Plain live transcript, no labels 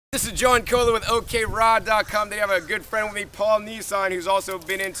This is John Kohler with OKRaw.com. They have a good friend with me, Paul Nissan, who's also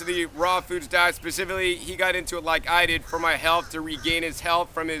been into the raw foods diet. Specifically, he got into it like I did for my health, to regain his health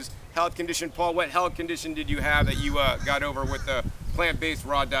from his health condition. Paul, what health condition did you have that you got over with the plant-based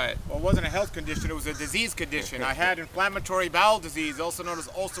raw diet? Well, it wasn't a health condition, it was a disease condition. I had inflammatory bowel disease, also known as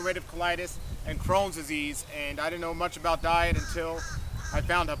ulcerative colitis and Crohn's disease, and I didn't know much about diet until I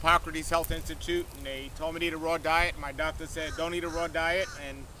found Hippocrates Health Institute, and they told me to eat a raw diet. My doctor said, don't eat a raw diet,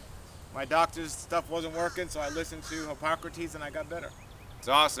 and my doctor's stuff wasn't working, so I listened to Hippocrates and I got better. It's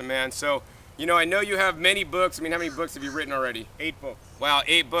awesome, man. So, you know, I know you have many books. I mean, how many books have you written already? 8 books. Wow,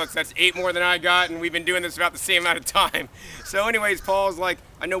 8 books. That's 8 more than I got, and we've been doing this about the same amount of time. So anyways, Paul's like,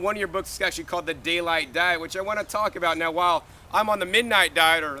 I know one of your books is actually called The Daylight Diet, which I want to talk about. Now, while I'm on the midnight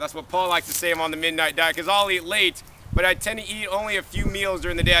diet, or that's what Paul likes to say, I'm on the midnight diet, because I'll eat late, but I tend to eat only a few meals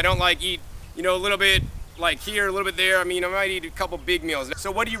during the day. I don't like eat, you know, a little bit like here, a little bit there. I mean, I might eat a couple big meals.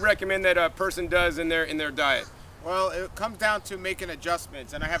 So what do you recommend that a person does in their diet? Well, it comes down to making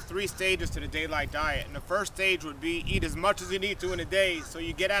adjustments, and I have 3 stages to the daylight diet. And the first stage would be eat as much as you need to in a day, so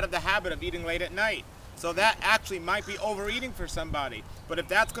you get out of the habit of eating late at night. So that actually might be overeating for somebody. But if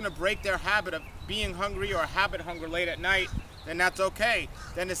that's going to break their habit of being hungry or habit hunger late at night, then that's okay.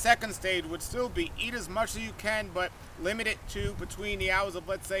 Then the second stage would still be eat as much as you can, but limit it to between the hours of,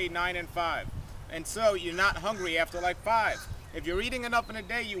 let's say, 9 and 5. And so you're not hungry after like 5. If you're eating enough in a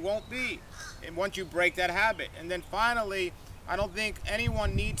day, you won't be, and once you break that habit. And then finally, I don't think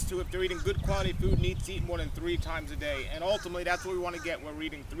anyone needs to, if they're eating good quality food, needs to eat more than 3 times a day. And ultimately, that's what we want to get. We're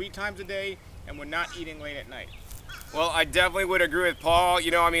eating 3 times a day, and we're not eating late at night. Well, I definitely would agree with Paul.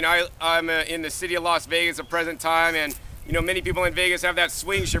 You know, I mean, I'm in the city of Las Vegas at present time, and you know, many people in Vegas have that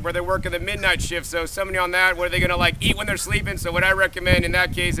swing shift where they're working the midnight shift. So somebody on that, what are they going to like eat when they're sleeping? So what I recommend in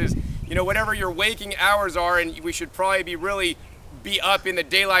that case is, you know, whatever your waking hours are, and we should probably be up in the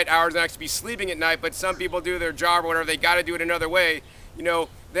daylight hours and actually be sleeping at night, but some people do their job or whatever, they got to do it another way, you know,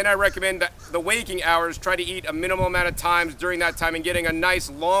 then I recommend that the waking hours, try to eat a minimal amount of times during that time and getting a nice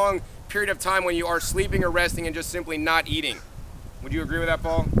long period of time when you are sleeping or resting and just simply not eating. Would you agree with that,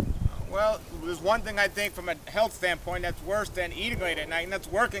 Paul? Well, there's one thing I think from a health standpoint that's worse than eating late at night, and that's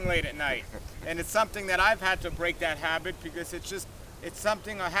working late at night. And it's something that I've had to break that habit, because it's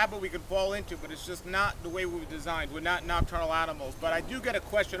something, a habit we could fall into, but it's just not the way we were designed. We're not nocturnal animals. But I do get a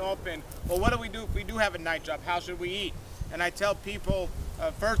question often, well, what do we do if we do have a night job? How should we eat? And I tell people,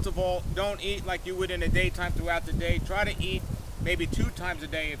 first of all, don't eat like you would in the daytime throughout the day. Try to eat maybe 2 times a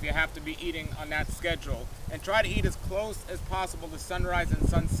day if you have to be eating on that schedule. And try to eat as close as possible to sunrise and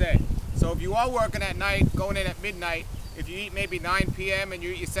sunset. So if you are working at night, going in at midnight, if you eat maybe 9 p.m. and you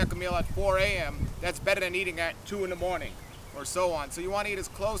eat your second meal at 4 a.m., that's better than eating at 2 in the morning. Or so on. So you want to eat as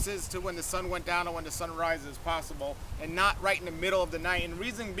close as to when the sun went down or when the sun rises as possible, and not right in the middle of the night. And the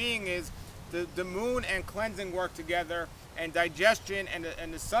reason being is the moon and cleansing work together, and digestion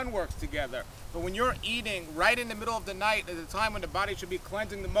and the sun works together. But when you're eating right in the middle of the night, at the time when the body should be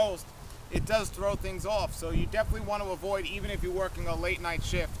cleansing the most, it does throw things off. So you definitely want to avoid, even if you're working a late night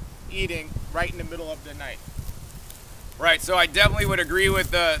shift, eating right in the middle of the night. Right, so I definitely would agree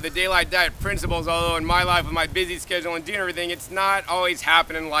with the daylight diet principles, although in my life with my busy schedule and doing everything, it's not always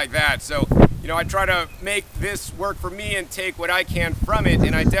happening like that. So, you know, I try to make this work for me and take what I can from it,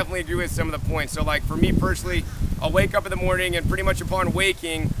 and I definitely agree with some of the points. So like for me personally, I'll wake up in the morning, and pretty much upon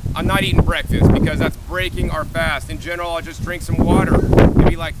waking, I'm not eating breakfast because that's breaking our fast. In general, I'll just drink some water,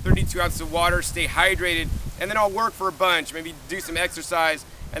 maybe like 32 ounces of water, stay hydrated, and then I'll work for a bunch, maybe do some exercise,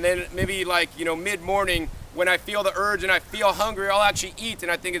 and then maybe like, you know, mid-morning, when I feel the urge and I feel hungry, I'll actually eat.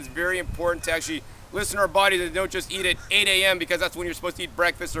 And I think it's very important to actually listen to our bodies and don't just eat at 8 a.m. because that's when you're supposed to eat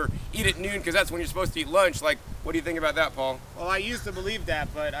breakfast, or eat at noon because that's when you're supposed to eat lunch. Like, what do you think about that, Paul? Well, I used to believe that,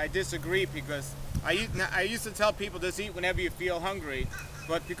 but I disagree, because I used to tell people just eat whenever you feel hungry.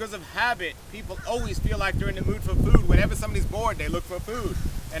 But because of habit, people always feel like they're in the mood for food. Whenever somebody's bored, they look for food,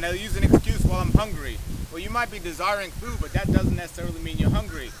 and they'll use an excuse, well, I'm hungry. Well, you might be desiring food, but that doesn't necessarily mean you're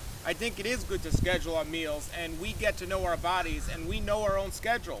hungry. I think it is good to schedule our meals, and we get to know our bodies, and we know our own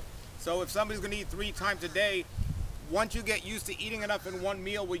schedule. So if somebody's going to eat 3 times a day, once you get used to eating enough in one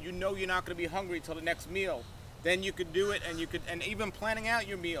meal where you know you're not going to be hungry till the next meal, then you could do it, and even planning out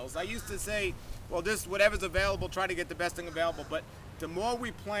your meals. I used to say, well, this, whatever's available, try to get the best thing available. But the more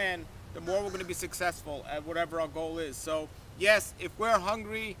we plan, the more we're going to be successful at whatever our goal is. So yes, if we're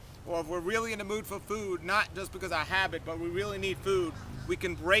hungry, or if we're really in the mood for food, not just because of habit, but we really need food, we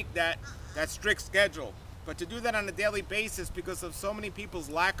can break that strict schedule. But to do that on a daily basis, because of so many people's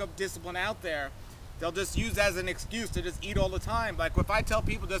lack of discipline out there, they'll just use that as an excuse to just eat all the time. Like if I tell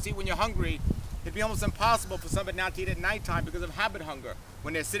people just eat when you're hungry, it'd be almost impossible for somebody not to eat at nighttime because of habit hunger.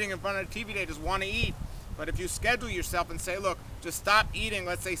 When they're sitting in front of the TV, they just want to eat. But if you schedule yourself and say, look, just stop eating,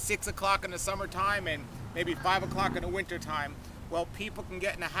 let's say 6 o'clock in the summertime and maybe 5 o'clock in the wintertime, well, people can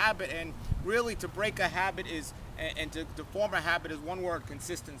get in a habit. And really, to break a habit is, and to form a habit is one word: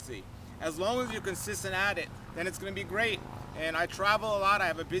 consistency. As long as you're consistent at it, then it's going to be great. And I travel a lot. I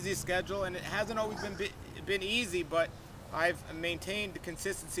have a busy schedule, and it hasn't always been easy, but I've maintained the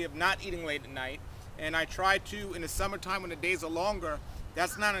consistency of not eating late at night. And I try to, in the summertime when the days are longer,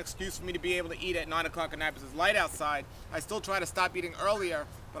 that's not an excuse for me to be able to eat at 9 o'clock at night because it's light outside. I still try to stop eating earlier,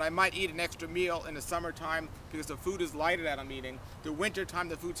 but I might eat an extra meal in the summertime because the food is lighter that I'm eating. The winter time,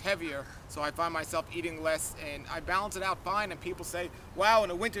 the food's heavier, so I find myself eating less, and I balance it out fine. And people say, wow, in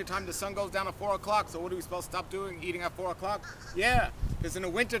the winter time, the sun goes down at 4 o'clock, so what are we supposed to stop doing, eating at 4 o'clock? Yeah, because in the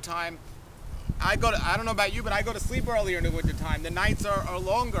winter time, I don't know about you, but I go to sleep earlier in the winter time. The nights are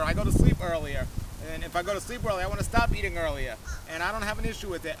longer. I go to sleep earlier. And if I go to sleep early, I want to stop eating earlier. And I don't have an issue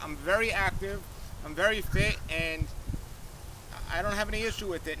with it. I'm very active, I'm very fit, and I don't have any issue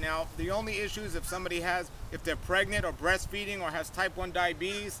with it. Now, the only issue is if they're pregnant or breastfeeding or has type 1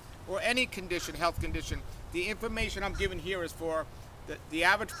 diabetes or any condition, health condition. The information I'm giving here is for the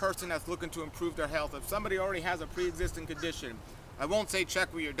average person that's looking to improve their health. If somebody already has a pre-existing condition, I won't say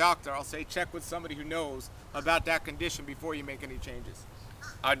check with your doctor. I'll say check with somebody who knows about that condition before you make any changes.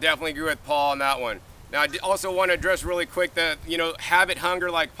 I definitely agree with Paul on that one. Now, I also want to address really quick the, habit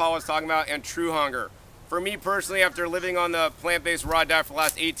hunger like Paul was talking about and true hunger. For me personally, after living on the plant-based raw diet for the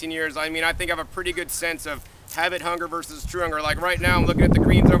last 18 years, I think I have a pretty good sense of habit hunger versus true hunger. Like right now, I'm looking at the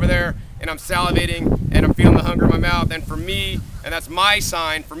greens over there and I'm salivating and I'm feeling the hunger in my mouth. And for me, and that's my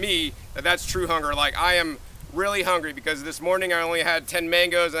sign for me, that's true hunger. Like I am really hungry because this morning I only had 10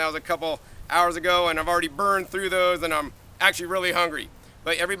 mangoes and that was a couple hours ago, and I've already burned through those and I'm actually really hungry.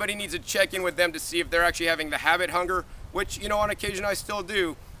 But everybody needs to check in with them to see if they're actually having the habit hunger, which, on occasion I still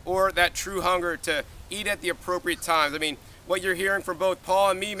do, or that true hunger to eat at the appropriate times. I mean, what you're hearing from both Paul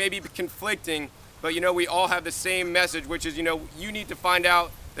and me may be conflicting, but we all have the same message, which is, you need to find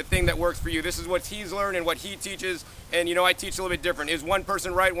out the thing that works for you. This is what he's learned and what he teaches, and I teach a little bit different. Is one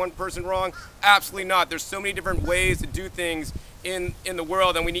person right, one person wrong? Absolutely not. There's so many different ways to do things in the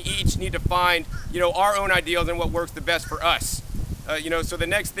world, and we each need to find, our own ideals and what works the best for us. So the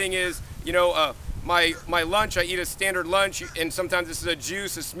next thing is, my lunch, I eat a standard lunch, and sometimes this is a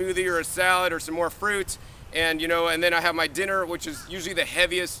juice, a smoothie, or a salad, or some more fruit. And, and then I have my dinner, which is usually the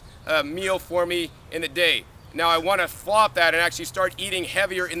heaviest meal for me in the day. Now I want to flop that and actually start eating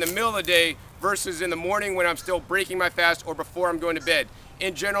heavier in the middle of the day versus in the morning when I'm still breaking my fast or before I'm going to bed.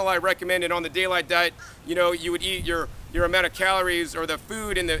 In general, I recommend it on the daylight diet, you would eat your amount of calories or the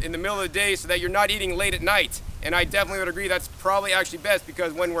food in the middle of the day so that you're not eating late at night. And I definitely would agree that's probably actually best,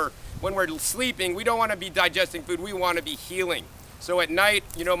 because when we're sleeping, we don't want to be digesting food, we want to be healing. So at night,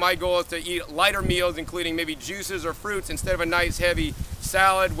 my goal is to eat lighter meals, including maybe juices or fruits instead of a nice heavy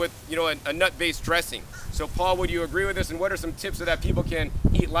salad with, a nut-based dressing. So Paul, would you agree with this? And what are some tips so that people can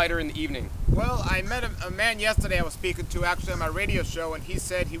eat lighter in the evening? Well, I met a man yesterday I was speaking to actually on my radio show, and he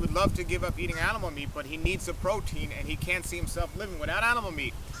said he would love to give up eating animal meat, but he needs the protein and he can't see himself living without animal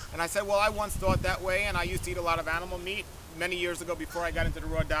meat. And I said, well, I once thought that way, and I used to eat a lot of animal meat many years ago before I got into the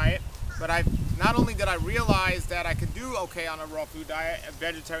raw diet. But not only did I realize that I could do okay on a raw food diet, a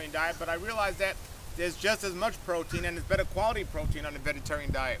vegetarian diet, but I realized that there's just as much protein and there's better quality protein on a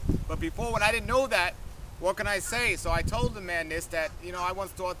vegetarian diet. But before, when I didn't know that, what can I say? So I told the man this, that, I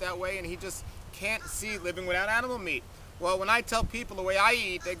once thought that way, and he just can't see living without animal meat. Well, when I tell people the way I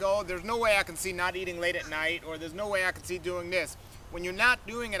eat, they go, there's no way I can see not eating late at night, or there's no way I can see doing this. When you're not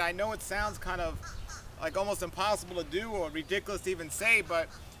doing it, I know it sounds kind of like almost impossible to do or ridiculous to even say, but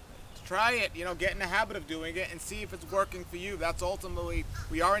try it, get in the habit of doing it and see if it's working for you. That's ultimately,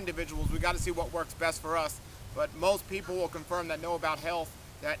 we are individuals, we got to see what works best for us. But most people will confirm that know about health,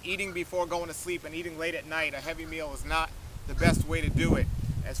 that eating before going to sleep and eating late at night, a heavy meal, is not the best way to do it.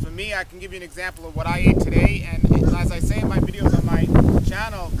 As for me, I can give you an example of what I ate today, and as I say in my videos on my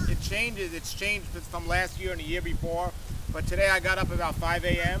channel, it changes. It's changed from last year and the year before. But today I got up about 5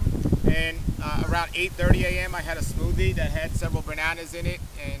 a.m. and around 8:30 a.m. I had a smoothie that had several bananas in it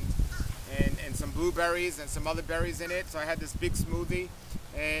and some blueberries and some other berries in it. So I had this big smoothie,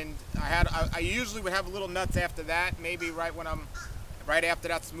 and I usually would have a little nuts after that. Maybe right after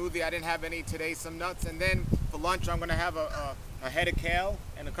that smoothie, I didn't have any today, some nuts. And then for lunch, I'm going to have a head of kale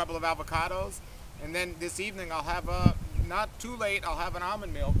and a couple of avocados. And then this evening, I'll have not too late, I'll have an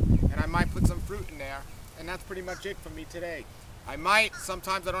almond milk, and I might put some fruit in there. And that's pretty much it for me today.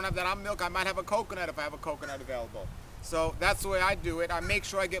 Sometimes I don't have that almond milk, I might have a coconut if I have a coconut available. So that's the way I do it. I make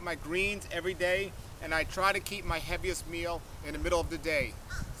sure I get my greens every day, and I try to keep my heaviest meal in the middle of the day.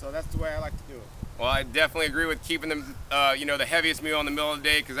 So that's the way I like to do it. Well, I definitely agree with keeping them, the heaviest meal in the middle of the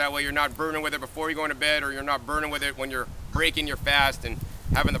day, because that way you're not burning with it before you go into bed, or you're not burning with it when you're breaking your fast and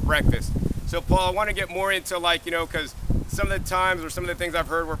having the breakfast. So Paul, I want to get more into because some of the times or some of the things I've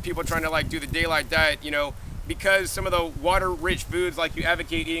heard where people trying to do the daylight diet, because some of the water-rich foods like you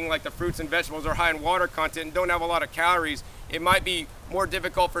advocate eating, like the fruits and vegetables, are high in water content and don't have a lot of calories, it might be more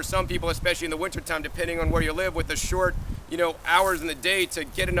difficult for some people, especially in the wintertime, depending on where you live, with the short, hours in the day, to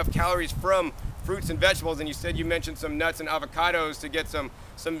get enough calories from fruits and vegetables. And you mentioned some nuts and avocados to get some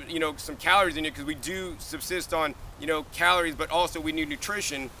calories in you, because we do subsist on calories, but also we need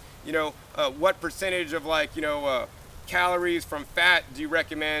nutrition. What percentage of calories from fat do you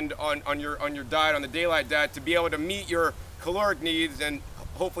recommend on your diet, on the daylight diet, to be able to meet your caloric needs and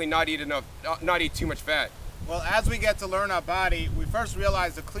hopefully not eat too much fat? Well, as we get to learn our body, we first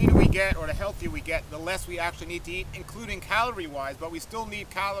realize the cleaner we get or the healthier we get, the less we actually need to eat, including calorie-wise, but we still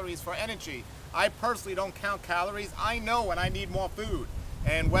need calories for energy. I personally don't count calories. I know when I need more food.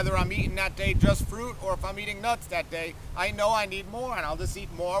 And whether I'm eating that day just fruit or if I'm eating nuts that day, I know I need more, and I'll just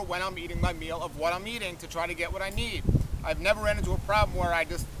eat more when I'm eating my meal of what I'm eating to try to get what I need. I've never run into a problem where I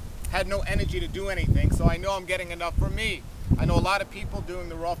just had no energy to do anything, so I know I'm getting enough for me. I know a lot of people doing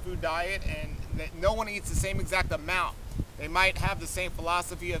the raw food diet, and no one eats the same exact amount. They might have the same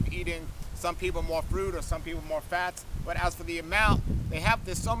philosophy of eating, some people more fruit or some people more fats, but as for the amount,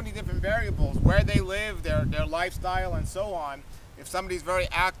 there's so many different variables, where they live, their lifestyle, and so on. If somebody's very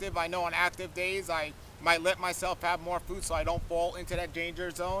active, I know on active days I might let myself have more food so I don't fall into that danger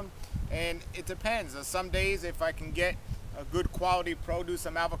zone. And it depends. Some days, if I can get a good quality produce,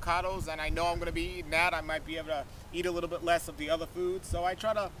 some avocados, and I know I'm going to be eating that, I might be able to eat a little bit less of the other foods. So I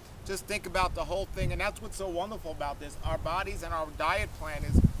try to just think about the whole thing, and that's what's so wonderful about this. Our bodies and our diet plan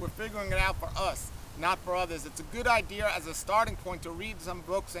is we're figuring it out for us, not for others. It's a good idea as a starting point to read some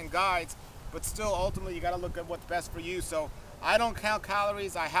books and guides, but still ultimately you got to look at what's best for you. So I don't count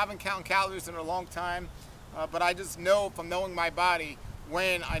calories. I haven't counted calories in a long time, but I just know from knowing my body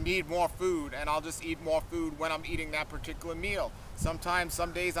when I need more food, and I'll just eat more food when I'm eating that particular meal. Sometimes,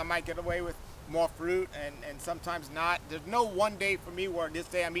 some days I might get away with more fruit, and sometimes not. There's no one day for me where this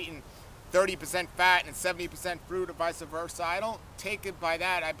day I'm eating 30% fat and 70% fruit, or vice versa. I don't take it by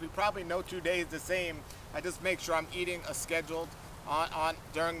that. I probably no 2 days the same. I just make sure I'm eating a scheduled on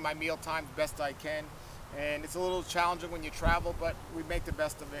during my meal times best I can. And it's a little challenging when you travel, but we make the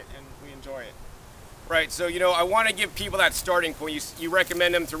best of it and we enjoy it. Right, so I want to give people that starting point. You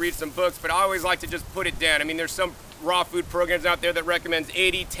recommend them to read some books, but I always like to just put it down. I mean, there's some raw food programs out there that recommends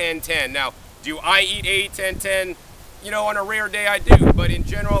 80-10-10. Now, do I eat 80-10-10? On a rare day I do, but in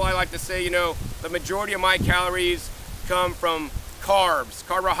general I like to say, the majority of my calories come from carbs.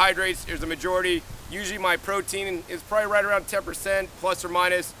 Carbohydrates is the majority. Usually my protein is probably right around 10% plus or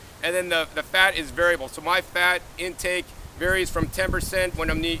minus, and then the fat is variable. So my fat intake varies from 10% when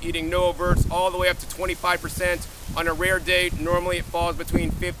I'm eating no overts all the way up to 25%. On a rare day, normally it falls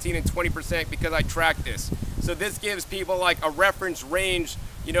between 15 and 20% because I track this. So this gives people like a reference range,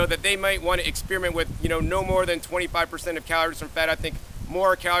 that they might want to experiment with, no more than 25% of calories from fat. I think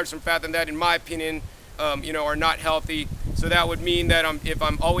more calories from fat than that, in my opinion, are not healthy. So that would mean that if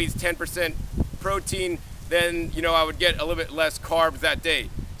I'm always 10% protein, then, I would get a little bit less carbs that day.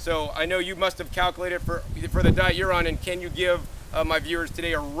 So I know you must have calculated for the diet you're on, and can you give my viewers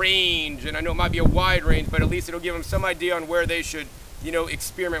today a range? And I know it might be a wide range, but at least it'll give them some idea on where they should,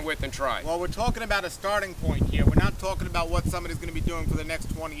 experiment with and try. Well, we're talking about a starting point here. We're not talking about what somebody's going to be doing for the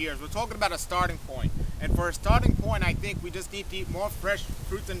next 20 years. We're talking about a starting point. And for a starting point, I think we just need to eat more fresh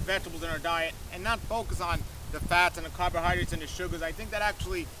fruits and vegetables in our diet and not focus on the fats and the carbohydrates and the sugars. I think that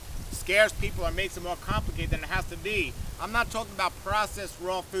actually scares people or makes it more complicated than it has to be. I'm not talking about processed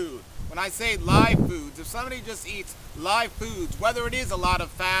raw food. When I say live foods, if somebody just eats live foods, whether it is a lot of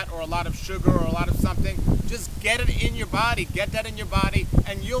fat or a lot of sugar or a lot of something, just get it in your body, get that in your body,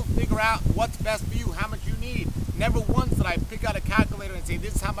 and you'll figure out what's best for you, how much you need. Never once did I pick out a calculator and say,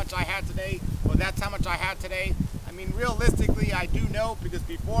 this is how much I had today, or that's how much I had today. I mean, realistically, I do know, because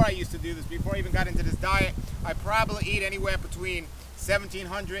before I used to do this, before I even got into this diet, I probably eat anywhere between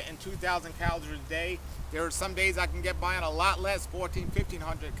 1,700 and 2,000 calories a day. There are some days I can get by on a lot less,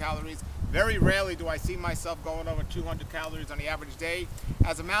 1,500 calories. Very rarely do I see myself going over 200 calories on the average day.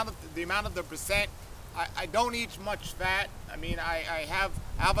 As the amount of the percent, I don't eat much fat. I mean, I have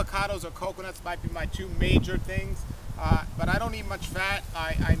avocados or coconuts might be my two major things, but I don't eat much fat.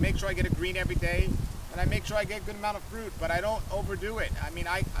 I make sure I get a green every day, and I make sure I get a good amount of fruit, but I don't overdo it. I mean,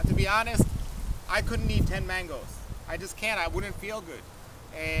 to be honest, I couldn't eat 10 mangoes. I just can't. I wouldn't feel good.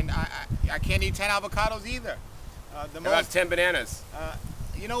 And I can't eat 10 avocados either. About 10 bananas.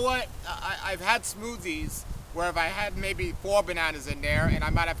 You know what? I've had smoothies where if I had maybe 4 bananas in there, and I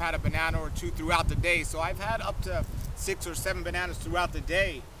might have had a banana or 2 throughout the day. So I've had up to 6 or 7 bananas throughout the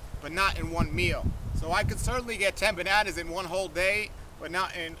day, but not in one meal. So I could certainly get 10 bananas in one whole day, but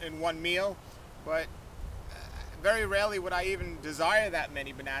not in one meal. But very rarely would I even desire that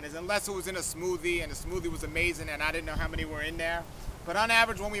many bananas, unless it was in a smoothie, and the smoothie was amazing and I didn't know how many were in there. But on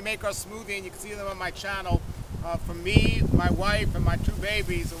average, when we make our smoothie, and you can see them on my channel, for me, my wife, and my 2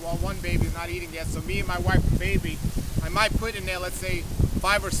 babies, well, one baby's not eating yet, so me and my wife and baby, I might put in there, let's say,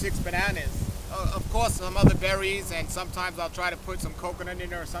 5 or 6 bananas. Of course, some other berries, and sometimes I'll try to put some coconut in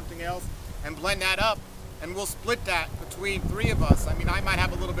there or something else, and blend that up, and we'll split that between 3 of us. I mean, I might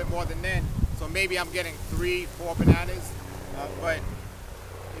have a little bit more than then, so maybe I'm getting 3, 4 bananas, but,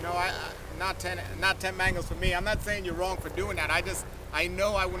 you know, not 10 mangoes for me. I'm not saying you're wrong for doing that. I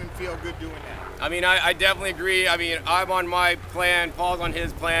know I wouldn't feel good doing that. I mean, I definitely agree. I mean, I'm on my plan, Paul's on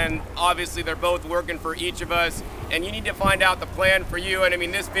his plan. Obviously, they're both working for each of us, and you need to find out the plan for you. And I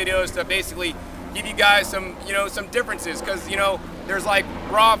mean, this video is to basically give you guys some, you know, some differences, because, you know, there's like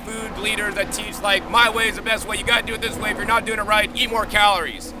raw food leaders that teach like, my way is the best way. You got to do it this way. If you're not doing it right, eat more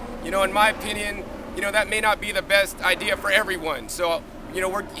calories. You know, in my opinion, you know, that may not be the best idea for everyone. So, you know,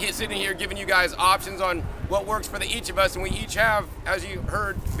 we're sitting here giving you guys options on what works for each of us, and we each have, as you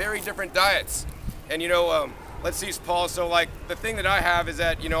heard, very different diets. And, you know, let's see, Paul, so like the thing that I have is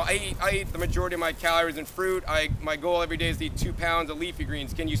that, you know, I eat the majority of my calories in fruit. My goal every day is to eat 2 pounds of leafy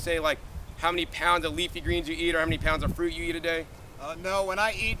greens. Can you say like how many pounds of leafy greens you eat, or how many pounds of fruit you eat a day? No, when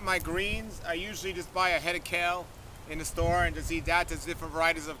I eat my greens, I usually just buy a head of kale in the store and just eat that. There's different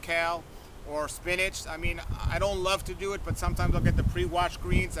varieties of kale or spinach. I mean, I don't love to do it, but sometimes I'll get the pre-washed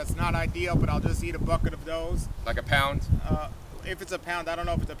greens. That's not ideal, but I'll just eat a bucket of those. Like a pound? If it's a pound, I don't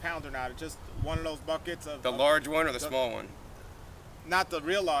know if it's a pound or not. It's just one of those buckets of... The large one or the small one? Not the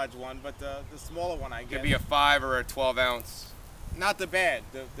real large one, but the smaller one, I guess. Could be a 5 or a 12 ounce. Not the bag,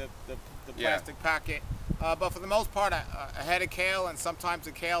 the plastic packet. But for the most part, a head of kale, and sometimes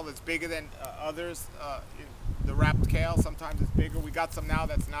the kale that's bigger than others. The wrapped kale, sometimes it's bigger. We got some now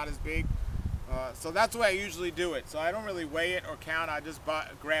that's not as big. So that's the way I usually do it. So I don't really weigh it or count. I just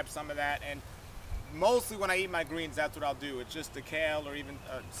grab some of that. And mostly when I eat my greens, that's what I'll do. It's just the kale or even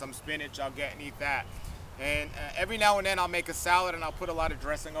some spinach. I'll get and eat that. And every now and then I'll make a salad, and I'll put a lot of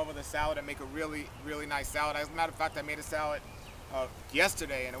dressing over the salad and make a really, really nice salad. As a matter of fact, I made a salad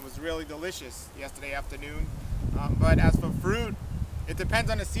yesterday, and it was really delicious yesterday afternoon. But as for fruit, it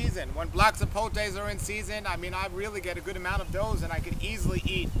depends on the season. When black zapotes are in season, I mean, I really get a good amount of those, and I can easily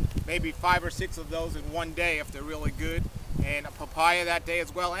eat maybe 5 or 6 of those in one day if they're really good. And a papaya that day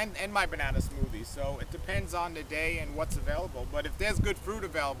as well, and my banana smoothie. So it depends on the day and what's available. But if there's good fruit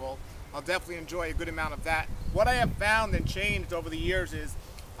available, I'll definitely enjoy a good amount of that. What I have found and changed over the years is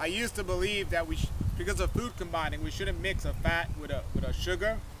I used to believe that because of food combining, we shouldn't mix a fat with a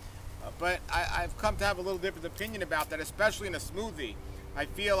sugar. But I've come to have a little different opinion about that, especially in a smoothie. I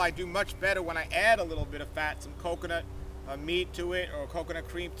feel I do much better when I add a little bit of fat, some coconut meat to it, or coconut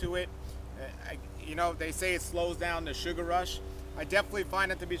cream to it. You know, they say it slows down the sugar rush. I definitely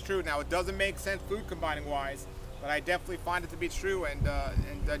find it to be true. Now, it doesn't make sense food combining wise, but I definitely find it to be true, and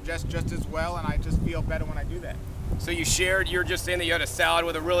digest just as well, and I just feel better when I do that. So you're just saying that you had a salad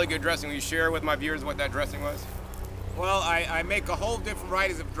with a really good dressing. Will you share with my viewers what that dressing was? Well, I make a whole different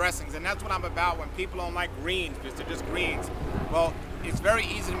varieties of dressings, and that's what I'm about when people don't like greens because they're just greens. Well, it's very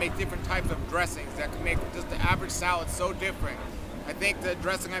easy to make different types of dressings that can make just the average salad so different. I think the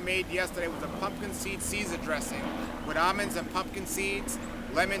dressing I made yesterday was a pumpkin seed Caesar dressing with almonds and pumpkin seeds,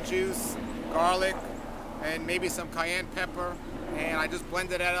 lemon juice, garlic, and maybe some cayenne pepper. And I just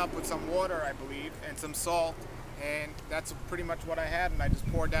blended that up with some water, I believe, and some salt. And that's pretty much what I had. And I just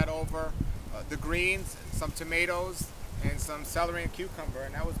poured that over the greens, some tomatoes, and some celery and cucumber.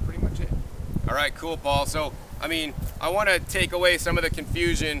 And that was pretty much it. All right, cool, Paul. So, I mean, I want to take away some of the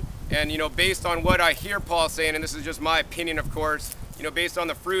confusion. And, you know, based on what I hear Paul saying, and this is just my opinion, of course, you know, based on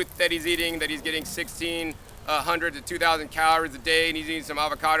the fruit that he's eating, that he's getting 1,600 to 2,000 calories a day, and he's eating some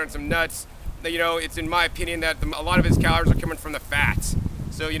avocado and some nuts, you know, it's in my opinion that a lot of his calories are coming from the fats.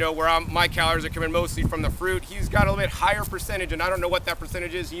 So, you know, where my calories are coming mostly from the fruit, he's got a little bit higher percentage, and I don't know what that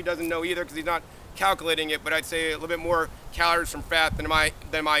percentage is. He doesn't know either because he's not calculating it, but I'd say a little bit more calories from fat than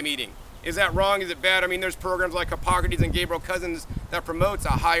I'm eating. Is that wrong? Is it bad? I mean, there's programs like Hippocrates and Gabriel Cousins that promotes a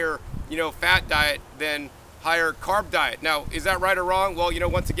higher, you know, fat diet than higher carb diet. Now, is that right or wrong? Well, you know,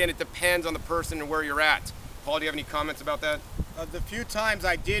 once again, it depends on the person and where you're at. Paul, do you have any comments about that? The few times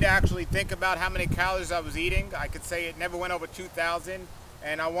I did actually think about how many calories I was eating, I could say it never went over 2,000.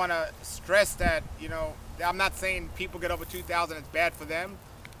 And I want to stress that, you know, I'm not saying people get over 2,000, it's bad for them.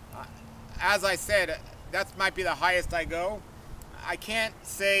 As I said, that might be the highest I go. I can't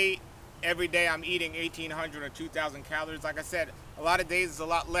say every day I'm eating 1,800 or 2,000 calories. Like I said, a lot of days is a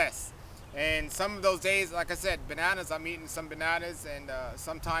lot less. And some of those days, like I said, bananas, I'm eating some bananas, and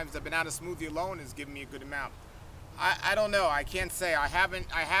sometimes the banana smoothie alone is giving me a good amount. I don't know. I can't say. I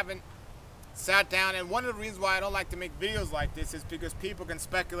haven't sat down, and one of the reasons why I don't like to make videos like this is because people can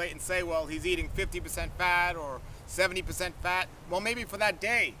speculate and say, well, he's eating 50% fat or 70% fat. Well, maybe for that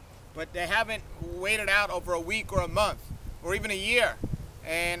day, but they haven't weighed it out over a week or a month or even a year.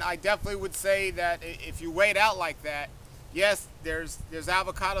 And I definitely would say that if you weigh it out like that, yes, there's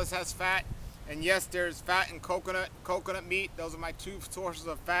avocados has fat, and yes, there's fat in coconut meat. Those are my two sources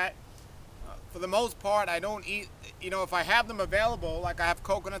of fat. For the most part, I don't eat, you know, if I have them available, like I have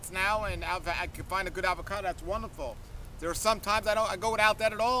coconuts now, and I can find a good avocado, that's wonderful. There are some times I go without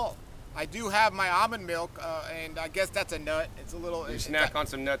that at all. I do have my almond milk, and I guess that's a nut. It's a little... You snack on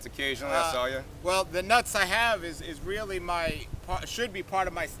some nuts occasionally, I saw you. Well, the nuts I have is really should be part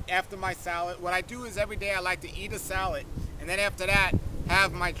of after my salad. What I do is every day I like to eat a salad, and then after that,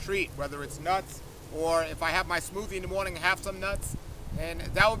 have my treat, whether it's nuts, or if I have my smoothie in the morning, have some nuts. And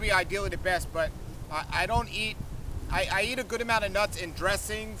that would be ideally the best, but I don't eat, I eat a good amount of nuts in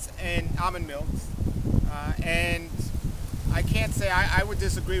dressings and almond milks, and I can't say, I would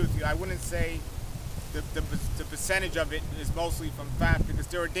disagree with you. I wouldn't say the percentage of it is mostly from fat, because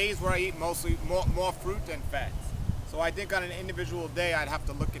there are days where I eat mostly more fruit than fats. So I think on an individual day I'd have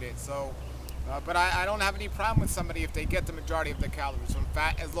to look at it. So, but I don't have any problem with somebody if they get the majority of their calories from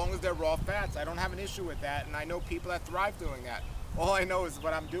fat, as long as they're raw fats. I don't have an issue with that, and I know people that thrive doing that. All I know is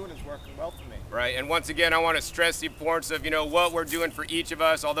what I'm doing is working well for me. Right, and once again, I want to stress the importance of, you know, what we're doing for each of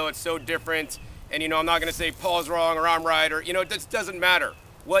us, although it's so different. And, you know, I'm not going to say Paul's wrong or I'm right, or, you know, it just doesn't matter.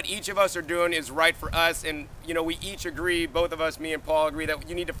 What each of us are doing is right for us, and, you know, we each agree, both of us, me and Paul, agree that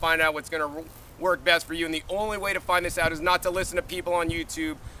you need to find out what's going to work best for you. And the only way to find this out is not to listen to people on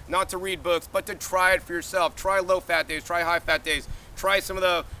YouTube, not to read books, but to try it for yourself. Try low-fat days, try high-fat days, try some of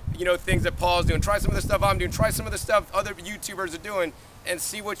the, you know, things that Paul's doing, try some of the stuff I'm doing, try some of the stuff other YouTubers are doing, and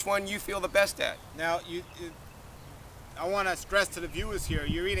see which one you feel the best at. Now, I want to stress to the viewers here,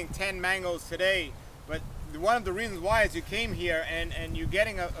 you're eating 10 mangoes today, but one of the reasons why is you came here and you're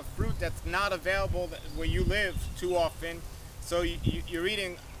getting a fruit that's not available where you live too often. So you're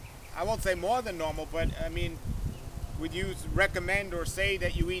eating, I won't say more than normal, but I mean, would you recommend or say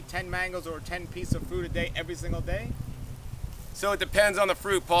that you eat 10 mangoes or 10 pieces of fruit a day every single day? So it depends on the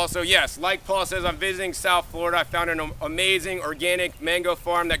fruit, Paul. So yes, like Paul says, I'm visiting South Florida. I found an amazing organic mango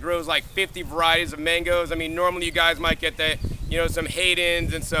farm that grows like 50 varieties of mangoes. I mean, normally you guys might get the, you know, some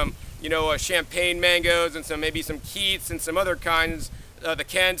Haydens and some, you know, champagne mangoes and maybe some Keats and some other kinds, the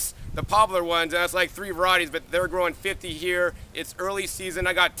Kents, the popular ones, and that's like 3 varieties, but they're growing 50 here. It's early season.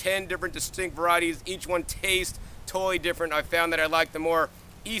 I got 10 different distinct varieties. Each one tastes totally different. I found that I like the more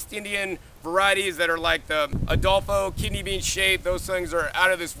East Indian varieties that are like the Adolfo kidney bean shape. Those things are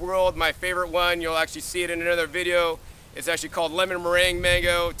out of this world. My favorite one, you'll actually see it in another video. It's actually called lemon meringue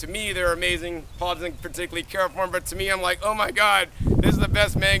mango. To me, they're amazing. Paul doesn't particularly care for them, but to me, I'm like, oh my God, this is the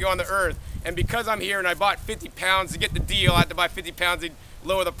best mango on the earth. And because I'm here and I bought 50 pounds to get the deal, I had to buy 50 pounds. They'd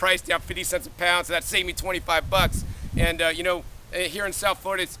lower the price down 50 cents a pound, so that saved me 25 bucks. And you know, here in South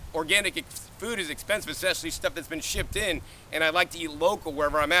Florida, it's organic food is expensive, especially stuff that's been shipped in, and I like to eat local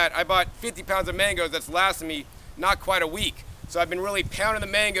wherever I'm at. I bought 50 pounds of mangoes that's lasted me not quite a week. So I've been really pounding the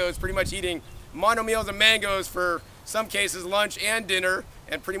mangoes, pretty much eating mono meals of mangoes for some cases lunch and dinner,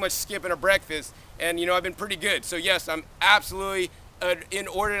 and pretty much skipping a breakfast. And you know, I've been pretty good. So yes, I'm absolutely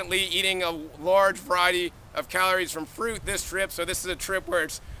inordinately eating a large variety of calories from fruit this trip. So this is a trip where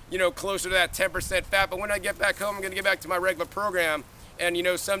it's, you know, closer to that 10% fat. But when I get back home, I'm gonna get back to my regular program. And you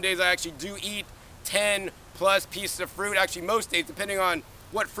know, some days I actually do eat 10 plus pieces of fruit. Actually, most days, depending on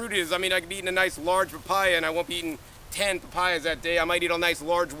what fruit it is. I mean, I could be eating a nice large papaya and I won't be eating 10 papayas that day. I might eat a nice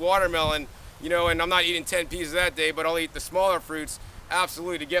large watermelon, you know, and I'm not eating 10 pieces that day, but I'll eat the smaller fruits,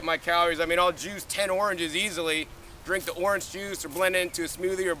 absolutely, to get my calories. I mean, I'll juice 10 oranges easily, drink the orange juice or blend it into a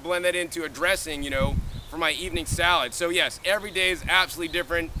smoothie or blend that into a dressing, you know, for my evening salad. So yes, every day is absolutely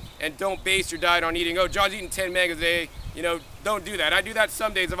different, and don't base your diet on eating, oh, John's eating 10 mangoes a day. You know, don't do that. I do that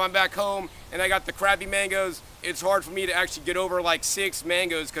some days. If I'm back home and I got the crappy mangoes, it's hard for me to actually get over like 6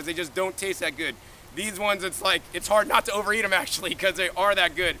 mangoes because they just don't taste that good. These ones, it's like, it's hard not to overeat them actually because they are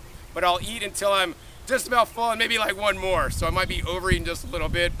that good. But I'll eat until I'm just about full and maybe like one more. So I might be overeating just a little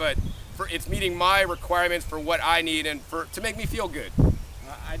bit, but it's meeting my requirements for what I need and to make me feel good.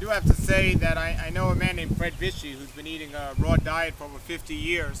 I do have to say that I know a man named Fred Vichy who's been eating a raw diet for over 50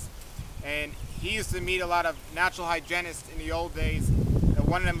 years, and he used to meet a lot of natural hygienists in the old days.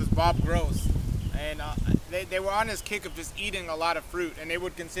 One of them was Bob Gross, and they were on this kick of just eating a lot of fruit, and they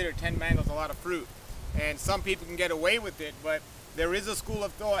would consider 10 mangoes a lot of fruit. And some people can get away with it, but there is a school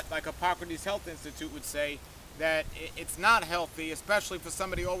of thought, like Hippocrates Health Institute would say, that it's not healthy, especially for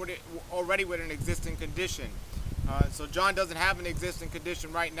somebody already with an existing condition. So John doesn't have an existing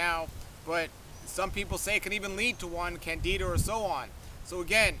condition right now, but some people say it can even lead to one, candida or so on. So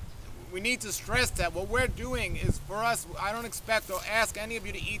again, we need to stress that what we're doing is for us. I don't expect or ask any of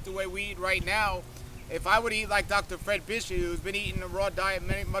you to eat the way we eat right now. If I would eat like Dr. Fred Bishop, who's been eating a raw diet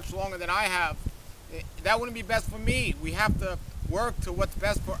much longer than I have, that wouldn't be best for me. We have to work to what's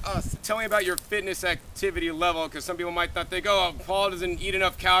best for us. Tell me about your fitness activity level, because some people might think, oh, Paul doesn't eat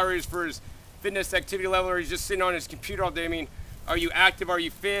enough calories for his fitness activity level, or he's just sitting on his computer all day. I mean, are you active? Are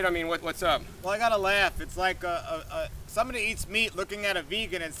you fit? I mean, what's up? Well, I gotta laugh. It's like somebody eats meat looking at a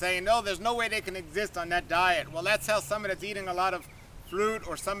vegan and saying, no, there's no way they can exist on that diet. Well, that's how somebody that's eating a lot of fruit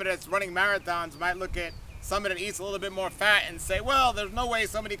or somebody that's running marathons might look at somebody that eats a little bit more fat and say, well, there's no way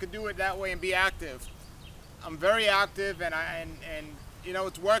somebody could do it that way and be active. I'm very active, and you know,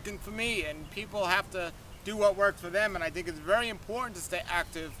 it's working for me, and people have to do what works for them, and I think it's very important to stay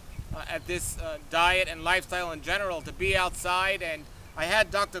active at this diet and lifestyle in general, to be outside. And I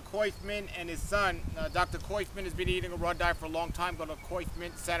had Dr. Koifman and his son. Dr. Koifman has been eating a raw diet for a long time. Go to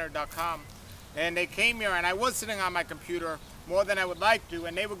koifmancenter.com. And they came here, and I was sitting on my computer more than I would like to,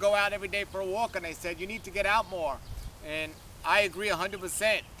 and they would go out every day for a walk, and they said, you need to get out more. And I agree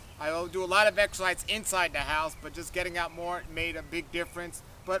 100%. I will do a lot of exercise inside the house, but just getting out more made a big difference.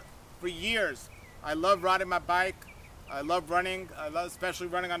 But for years, I love riding my bike. I love running. I love especially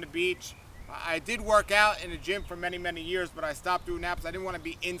running on the beach. I did work out in a gym for many, many years, but I stopped doing that because I didn't want to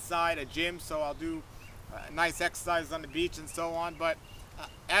be inside a gym, so I'll do nice exercises on the beach and so on. But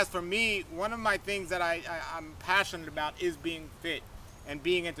as for me, one of my things that I'm passionate about is being fit and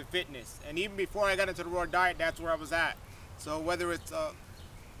being into fitness. And even before I got into the raw diet, that's where I was at. So whether it's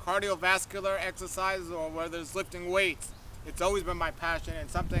cardiovascular exercises or whether it's lifting weights, it's always been my passion, and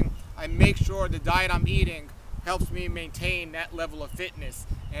something I make sure the diet I'm eating helps me maintain that level of fitness.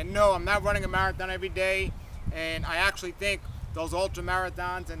 And no, I'm not running a marathon every day, and I actually think those ultra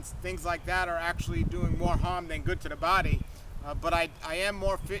marathons and things like that are actually doing more harm than good to the body. But I am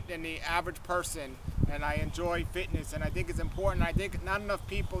more fit than the average person, and I enjoy fitness, and I think it's important. I think not enough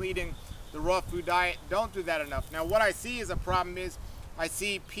people eating the raw food diet don't do that enough. Now, what I see as a problem is I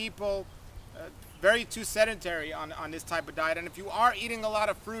see people very too sedentary on this type of diet, and if you are eating a lot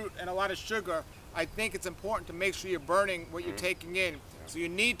of fruit and a lot of sugar, I think it's important to make sure you're burning what you're taking in. So you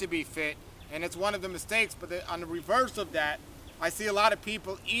need to be fit, and it's one of the mistakes. But on the reverse of that, I see a lot of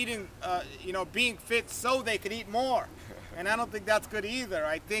people eating, you know, being fit so they could eat more, and I don't think that's good either.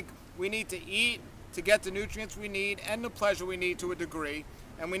 I think we need to eat to get the nutrients we need and the pleasure we need to a degree,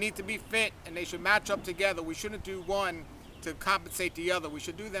 and we need to be fit, and they should match up together. We shouldn't do one to compensate the other. We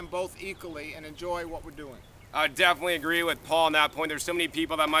should do them both equally and enjoy what we're doing. I definitely agree with Paul on that point. There's so many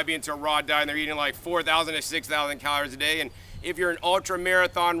people that might be into a raw diet and they're eating like 4,000 to 6,000 calories a day. And if you're an ultra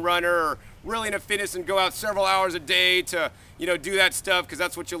marathon runner or really into fitness and go out several hours a day to, you know, do that stuff because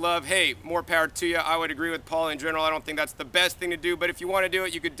that's what you love, hey, more power to you. I would agree with Paul in general. I don't think that's the best thing to do, but if you want to do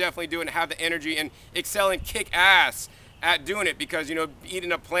it, you could definitely do it and have the energy and excel and kick ass at doing it, because, you know,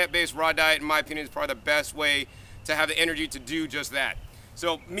 eating a plant-based raw diet, in my opinion, is probably the best way to have the energy to do just that.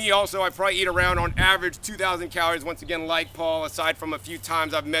 So me also, I probably eat around on average 2,000 calories, once again, like Paul, aside from a few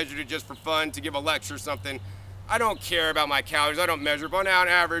times I've measured it just for fun to give a lecture or something. I don't care about my calories, I don't measure, but on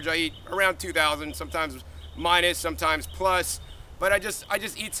average I eat around 2,000, sometimes minus, sometimes plus, but I just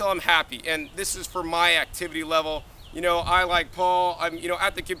eat till I'm happy, and this is for my activity level. You know, I, like Paul, I'm, you know,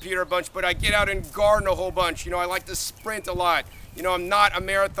 at the computer a bunch, but I get out and garden a whole bunch. You know, I like to sprint a lot. You know, I'm not a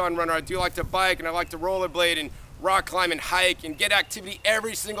marathon runner. I do like to bike, and I like to rollerblade and rock climb and hike and get activity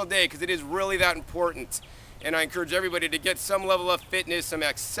every single day, because it is really that important. And I encourage everybody to get some level of fitness, some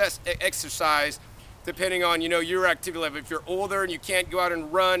exercise, depending on, you know, your activity level. If you're older and you can't go out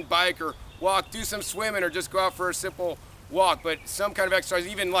and run, bike, or walk, do some swimming or just go out for a simple walk. But some kind of exercise,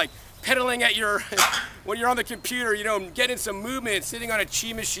 even like pedaling at your, when you're on the computer, you know, getting some movement, sitting on a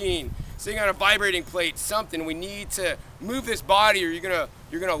chi machine, sitting on a vibrating plate, something. We need to move this body or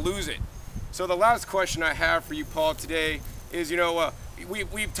you're gonna lose it. So the last question I have for you, Paul, today is, you know,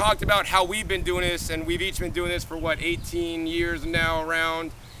 we've talked about how we've been doing this, and we've each been doing this for, what, 18 years now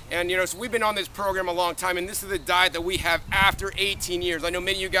around. And so we've been on this program a long time, and this is the diet that we have after 18 years. I know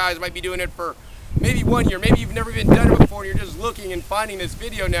many of you guys might be doing it for maybe 1 year, maybe you've never even done it before, and you're just looking and finding this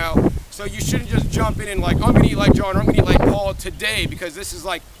video now. So you shouldn't just jump in and like, I'm gonna eat like John, or I'm gonna eat like Paul today, because this is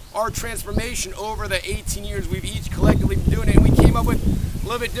like our transformation over the 18 years we've each collectively been doing it, and we came up with a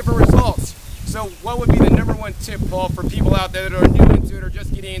little bit different results. So what would be the #1 tip, Paul, for people out there that are new into it or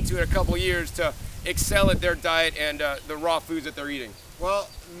just getting into it a couple years to excel at their diet and the raw foods that they're eating? Well,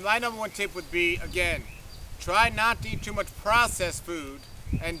 my #1 tip would be, again, try not to eat too much processed food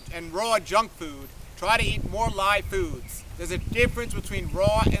and raw junk food. Try to eat more live foods. There's a difference between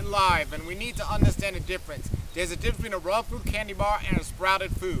raw and live, and we need to understand the difference. There's a difference between a raw food candy bar and a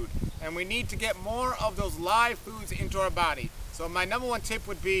sprouted food, and we need to get more of those live foods into our body. So my #1 tip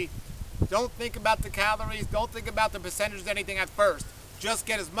would be, don't think about the calories, don't think about the percentages, anything at first. Just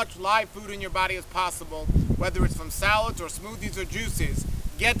get as much live food in your body as possible, whether it's from salads or smoothies or juices.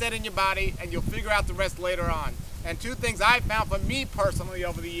 Get that in your body and you'll figure out the rest later on. And 2 things I found for me personally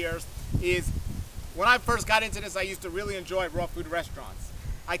over the years is, when I first got into this, I used to really enjoy raw food restaurants.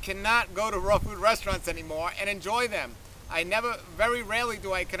 I cannot go to raw food restaurants anymore and enjoy them. Very rarely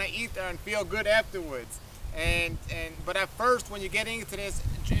can I eat there and feel good afterwards. But at first, when you get into this,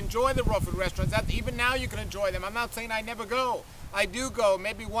 enjoy the raw food restaurants. Even now you can enjoy them. I'm not saying I never go. I do go.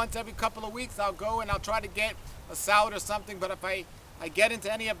 Maybe once every couple of weeks I'll go and I'll try to get a salad or something, but if I get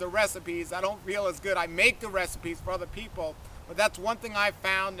into any of the recipes, I don't feel as good. I make the recipes for other people, but that's one thing I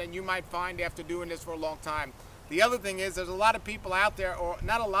found, and you might find after doing this for a long time. The other thing is, there's a lot of people out there, or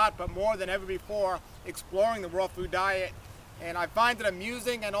not a lot, but more than ever before, exploring the raw food diet, and I find it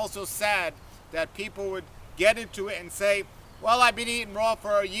amusing and also sad that people would get into it and say, well, I've been eating raw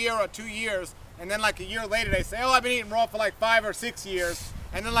for a year or 2 years, and then like a year later they say, oh, I've been eating raw for like 5 or 6 years,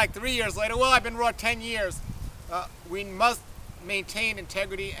 and then like 3 years later, well, I've been raw 10 years. We must maintain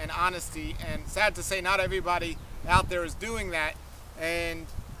integrity and honesty, and sad to say, not everybody out there is doing that. And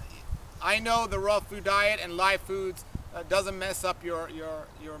I know the raw food diet and live foods doesn't mess up your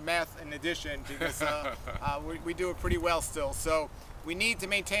math in addition, because we do it pretty well still. So we need to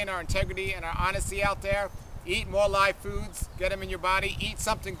maintain our integrity and our honesty out there. Eat more live foods, get them in your body. Eat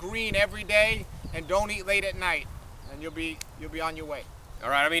something green every day, and don't eat late at night, and you'll be on your way.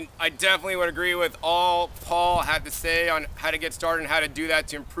 All right, I mean, I definitely would agree with all Paul had to say on how to get started and how to do that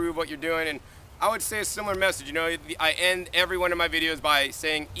to improve what you're doing. And I would say a similar message. I end every one of my videos by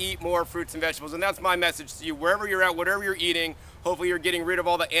saying eat more fruits and vegetables, and that's my message to you. Wherever you're at, whatever you're eating, hopefully you're getting rid of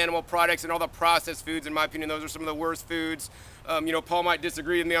all the animal products and all the processed foods. In my opinion, those are some of the worst foods. Paul might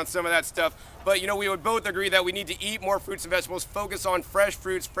disagree with me on some of that stuff, but we would both agree that we need to eat more fruits and vegetables, focus on fresh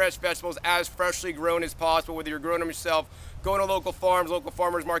fruits, fresh vegetables, as freshly grown as possible, whether you're growing them yourself, going to local farms, local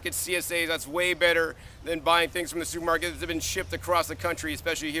farmers markets, CSAs. That's way better than buying things from the supermarkets that have been shipped across the country,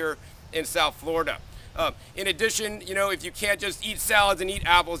 especially here in South Florida. In addition, if you can't just eat salads and eat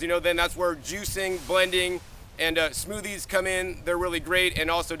apples, then that's where juicing, blending, and smoothies come in. They're really great.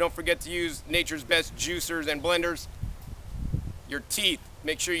 And also, don't forget to use nature's best juicers and blenders. Your teeth.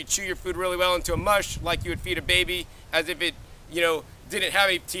 Make sure you chew your food really well into a mush like you would feed a baby, as if it, didn't have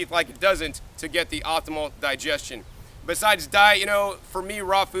any teeth like it doesn't, to get the optimal digestion. Besides diet, for me,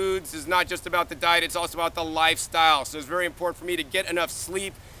 raw foods is not just about the diet, it's also about the lifestyle. So it's very important for me to get enough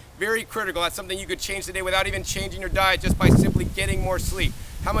sleep. Very critical. That's something you could change today without even changing your diet, just by simply getting more sleep.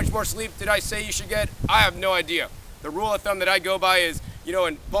 How much more sleep did I say you should get? I have no idea. The rule of thumb that I go by is,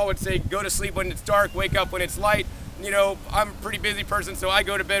 and Paul would say, go to sleep when it's dark, wake up when it's light. I'm a pretty busy person, so I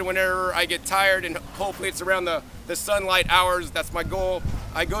go to bed whenever I get tired, and hopefully it's around the sunlight hours. That's my goal.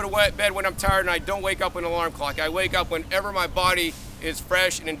 I go to bed when I'm tired, and I don't wake up with an alarm clock. I wake up whenever my body is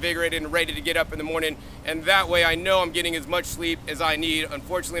fresh and invigorated and ready to get up in the morning, and that way I know I'm getting as much sleep as I need.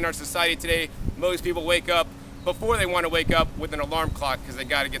 Unfortunately, in our society today, most people wake up before they want to wake up with an alarm clock because they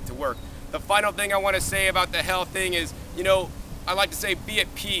got to get to work. The final thing I want to say about the health thing is, I like to say, be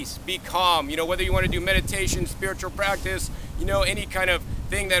at peace, be calm. Whether you want to do meditation, spiritual practice, any kind of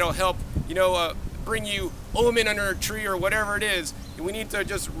thing that'll help, bring you omen under a tree or whatever it is, we need to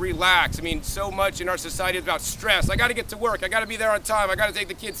just relax. I mean, so much in our society is about stress. I got to get to work. I got to be there on time. I got to take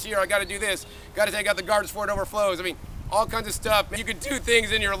the kids here. I got to do this. Got to take out the garbage before it overflows. I mean, all kinds of stuff. You could do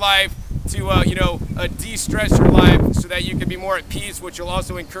things in your life to de-stress your life so that you can be more at peace, which will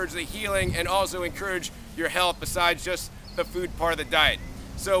also encourage the healing and also encourage your health besides just the food part of the diet.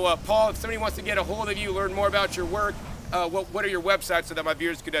 So, Paul, if somebody wants to get a hold of you, learn more about your work, what are your websites so that my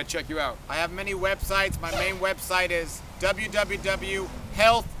viewers could check you out? I have many websites. My main website is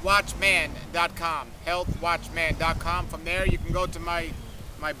www.healthwatchman.com. Healthwatchman.com. From there, you can go to my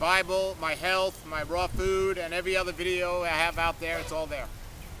Bible, my health, my raw food, and every other video I have out there. It's all there.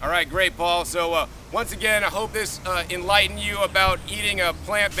 All right, great, Paul. So once again, I hope this enlightened you about eating a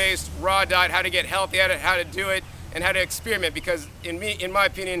plant-based raw diet, how to get healthy at it, how to do it, and how to experiment. Because in my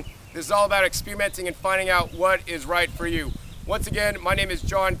opinion, this is all about experimenting and finding out what is right for you. Once again, my name is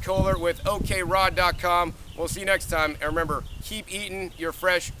John Kohler with OKRaw.com. We'll see you next time. And remember, keep eating your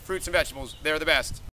fresh fruits and vegetables. They're the best.